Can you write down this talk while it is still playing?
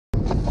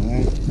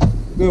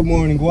Good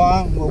morning,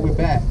 Guam. Well, we're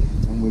back.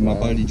 I'm with my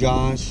buddy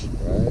Josh.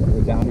 Right.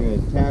 We're down here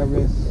at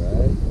Terrace.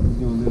 Right. We're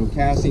doing a little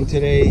casting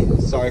today.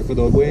 Sorry for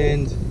the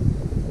wind.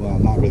 Well,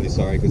 I'm not really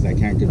sorry because I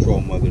can't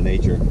control Mother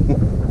Nature.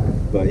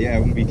 But yeah,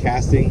 we're gonna be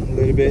casting a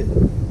little bit.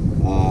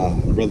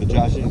 Brother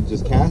Josh, you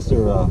just cast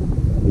or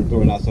you're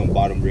throwing out some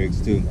bottom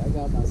rigs too? I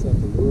got myself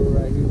a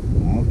lure right here.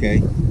 Okay.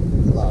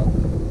 It's about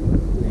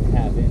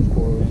 3.5 inch,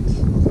 4 inch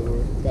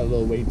lure. Got a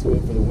little weight to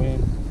it for the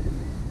wind.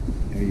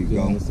 There you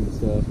Dealing go. with some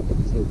stuff.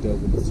 It's hooked up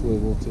with a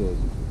swivel to a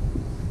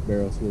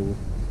barrel swivel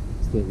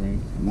split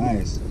ring.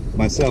 Nice.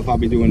 Myself, I'll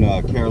be doing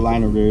a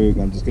Carolina rig.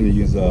 I'm just gonna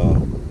use a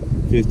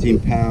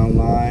 15-pound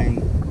line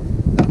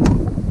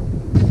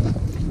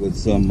with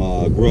some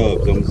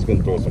grubs. I'm just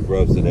gonna throw some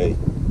grubs today.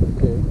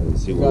 Okay.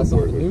 Let's see We what got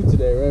something new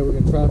today, right? We're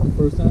gonna try for the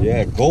first time.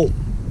 Yeah, gulp.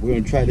 We're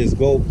gonna try this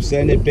gulp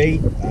sanded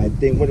bait. I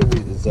think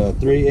it's a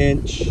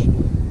 3-inch.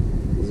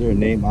 Is there a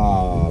name?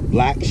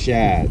 Black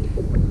shad.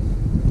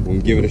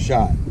 We'll give it a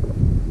shot.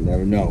 You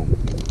never know.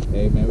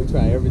 Hey man, we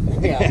try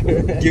everything out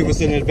here. Give us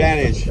an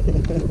advantage,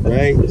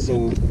 right?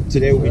 So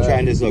today we'll be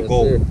trying this yes,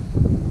 gulp, sir.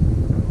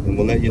 and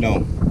we'll let you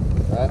know.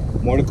 Right.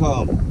 More to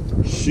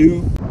come.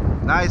 Shoot.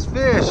 Nice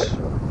fish.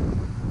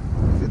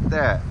 Look at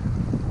that.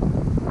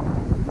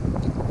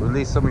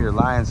 Release some of your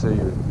line so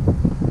you.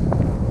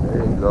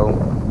 There you go.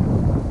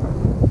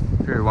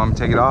 Here, you want me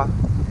to take it off?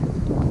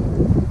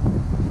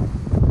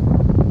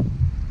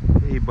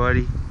 Hey,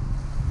 buddy.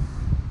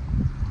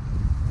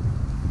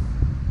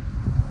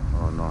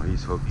 Oh no,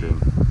 he's hooked in.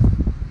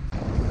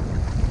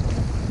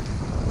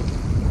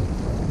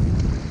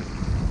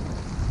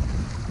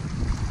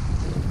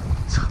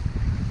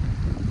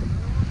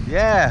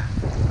 Yeah.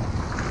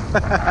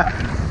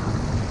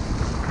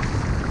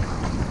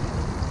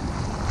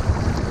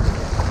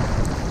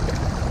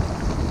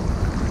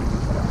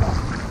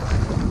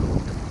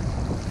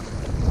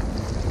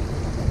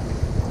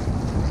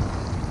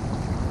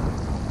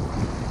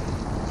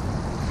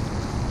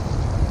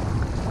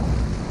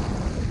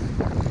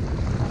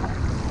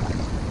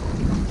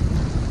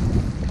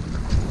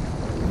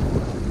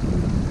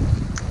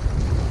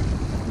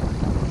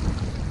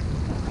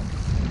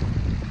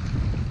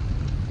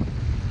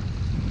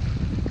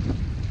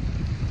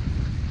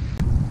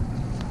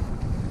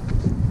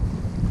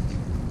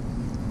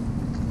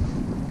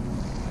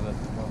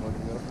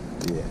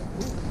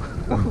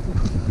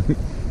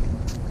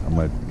 I'm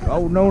like,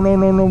 oh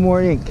no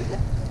more ink.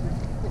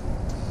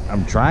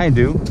 I'm trying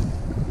to.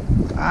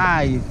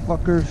 Ah, you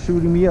fucker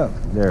shooting me up.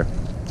 There.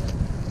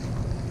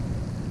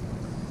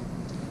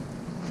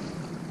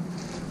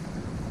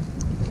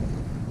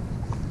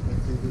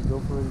 Think we go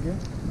for it again?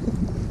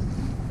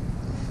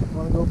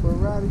 Wanna go for a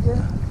ride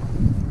again?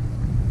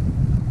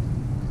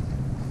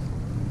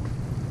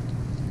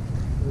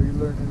 Or you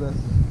learned your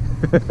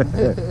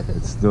lesson?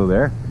 It's still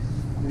there.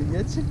 Did he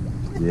get you?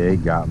 Yeah, he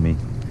got me.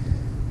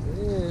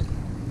 Yeah.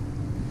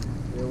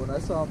 Yeah, when I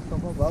saw him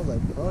come up, I was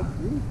like, fuck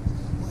you.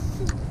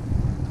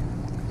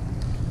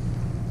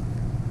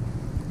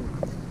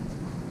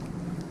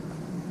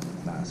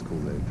 Nah, it's cool.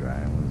 Let it dry.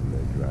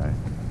 Let it dry.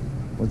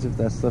 What if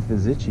that stuff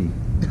is itchy?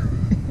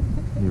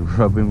 You're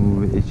rubbing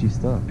with itchy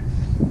stuff.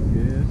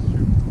 Yeah, that's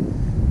true.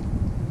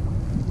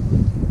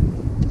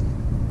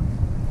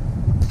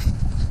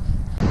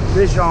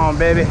 Fish on,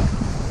 baby.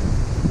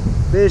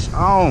 Fish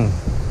on.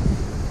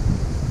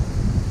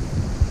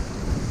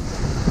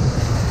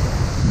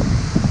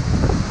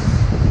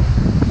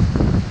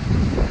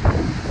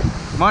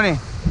 Money.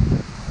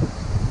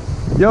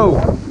 Yo.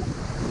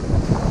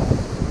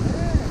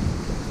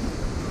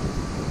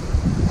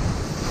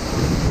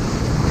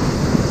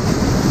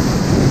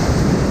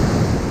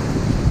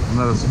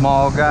 Another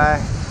small guy.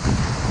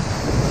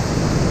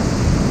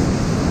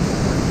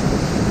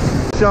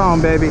 Fish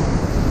on, baby.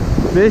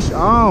 Fish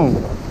on.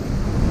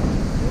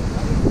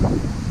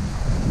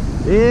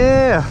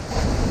 Yeah.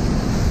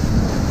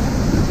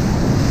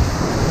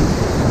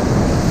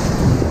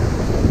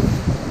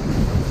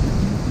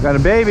 Got a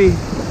baby.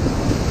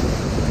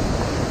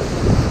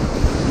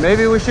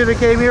 Maybe we should have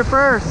came here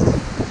first.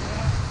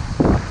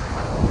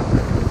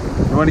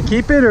 You want to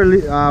keep it or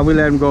we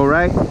let him go,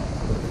 right?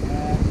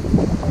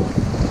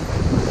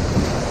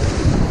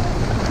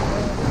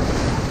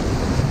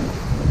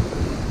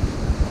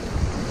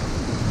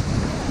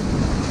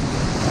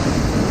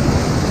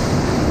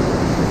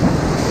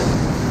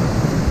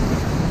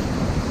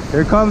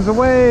 Here comes the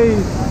wave.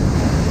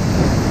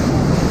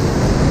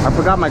 I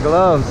forgot my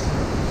gloves.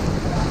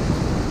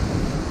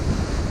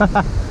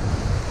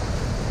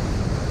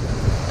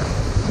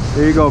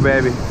 Here you go,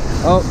 baby.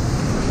 Oh.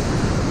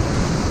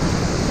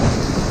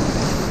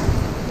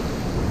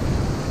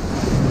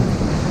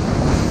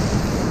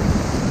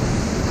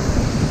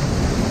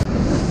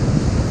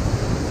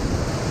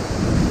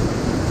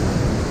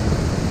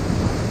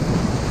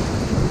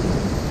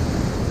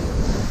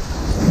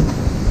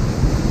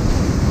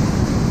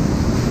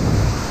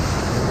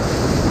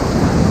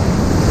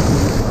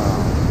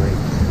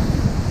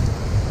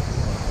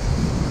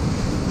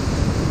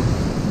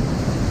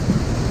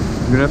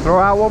 You gonna throw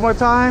out one more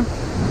time?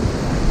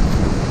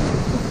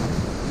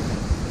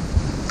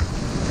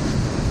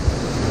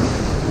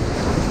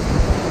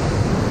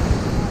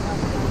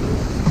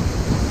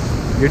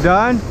 You're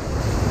done?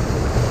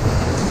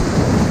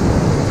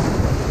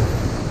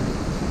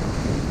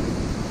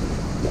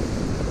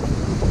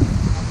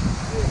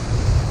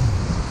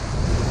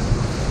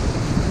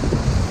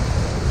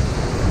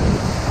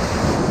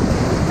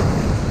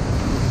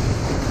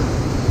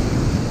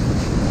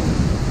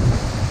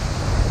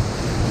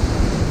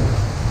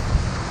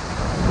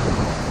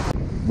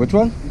 Which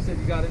one? You said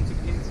you got into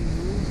painting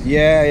moves?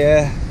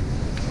 Yeah,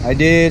 I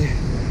did.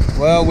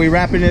 Well, we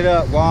wrapping it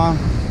up, Juan.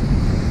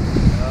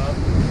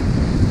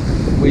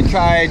 We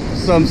tried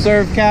some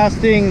surf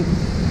casting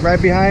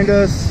right behind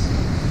us.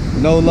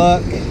 No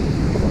luck.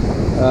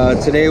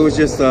 Today was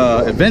just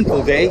an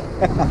eventful day.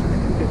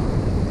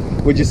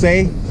 Would you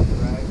say?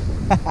 Right.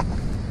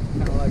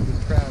 Kind of like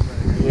this crab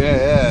right here.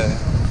 Yeah.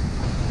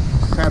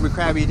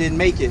 Krabby didn't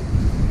make it.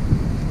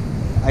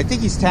 I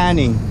think he's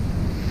tanning.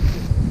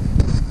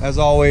 As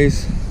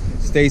always,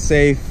 stay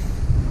safe.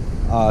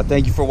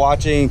 Thank you for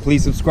watching.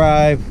 Please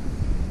subscribe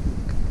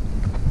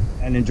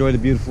and enjoy the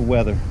beautiful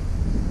weather.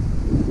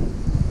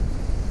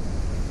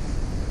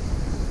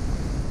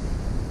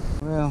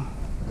 Well,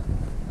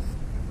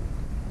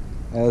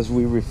 as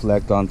we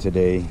reflect on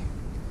today,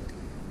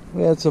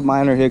 we had some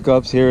minor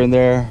hiccups here and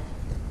there.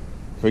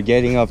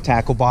 Forgetting of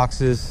tackle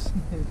boxes.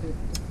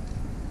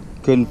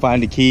 Couldn't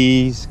find the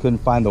keys, couldn't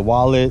find the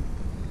wallet.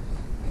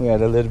 We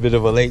had a little bit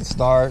of a late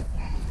start.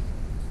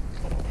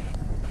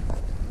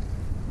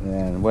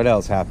 And what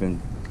else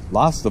happened?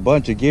 Lost a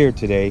bunch of gear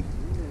today.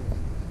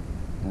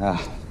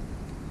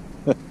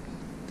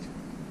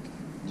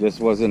 Just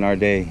wasn't our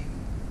day.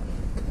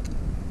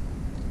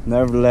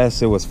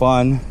 Nevertheless, it was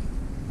fun.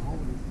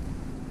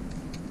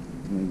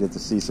 You get to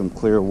see some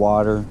clear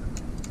water.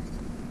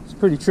 It's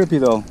pretty trippy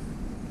though,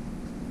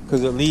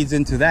 because it leads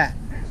into that.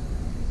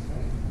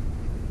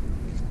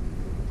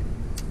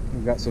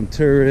 We've got some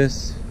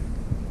tourists.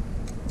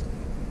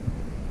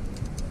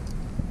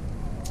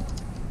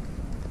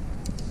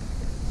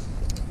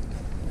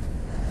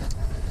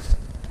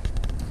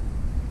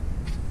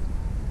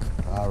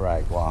 All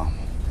right, Guam.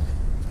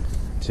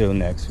 Till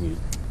next week.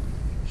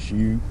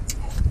 Shoot.